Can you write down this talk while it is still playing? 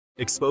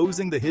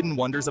Exposing the hidden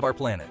wonders of our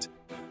planet.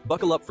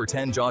 Buckle up for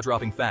 10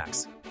 jaw-dropping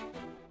facts.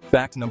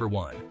 Fact number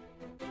 1.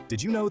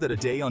 Did you know that a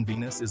day on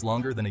Venus is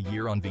longer than a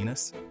year on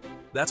Venus?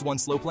 That's one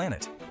slow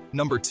planet.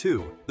 Number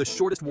 2. The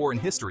shortest war in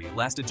history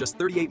lasted just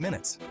 38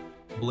 minutes.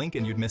 Blink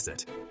and you'd miss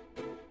it.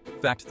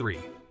 Fact 3.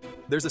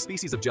 There's a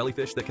species of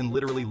jellyfish that can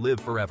literally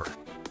live forever.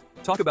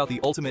 Talk about the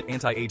ultimate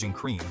anti-aging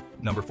cream.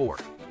 Number 4.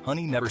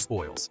 Honey never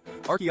spoils.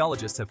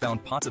 Archaeologists have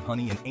found pots of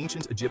honey in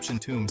ancient Egyptian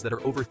tombs that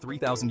are over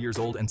 3,000 years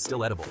old and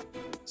still edible.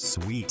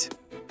 Sweet.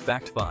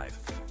 Fact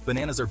 5.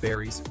 Bananas are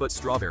berries, but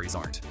strawberries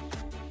aren't.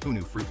 Who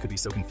knew fruit could be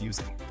so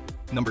confusing?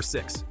 Number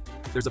 6.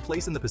 There's a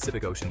place in the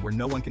Pacific Ocean where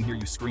no one can hear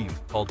you scream,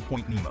 called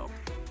Point Nemo.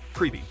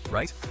 Creepy,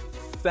 right?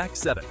 Fact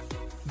 7.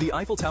 The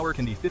Eiffel Tower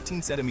can be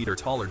 15 centimeters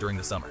taller during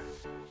the summer.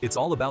 It's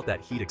all about that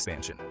heat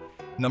expansion.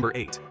 Number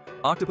 8.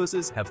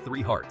 Octopuses have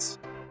 3 hearts.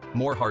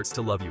 More hearts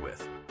to love you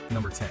with.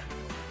 Number 10.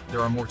 There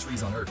are more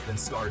trees on Earth than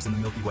stars in the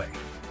Milky Way.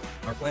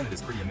 Our planet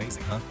is pretty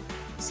amazing, huh?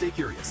 Stay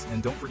curious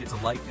and don't forget to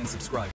like and subscribe.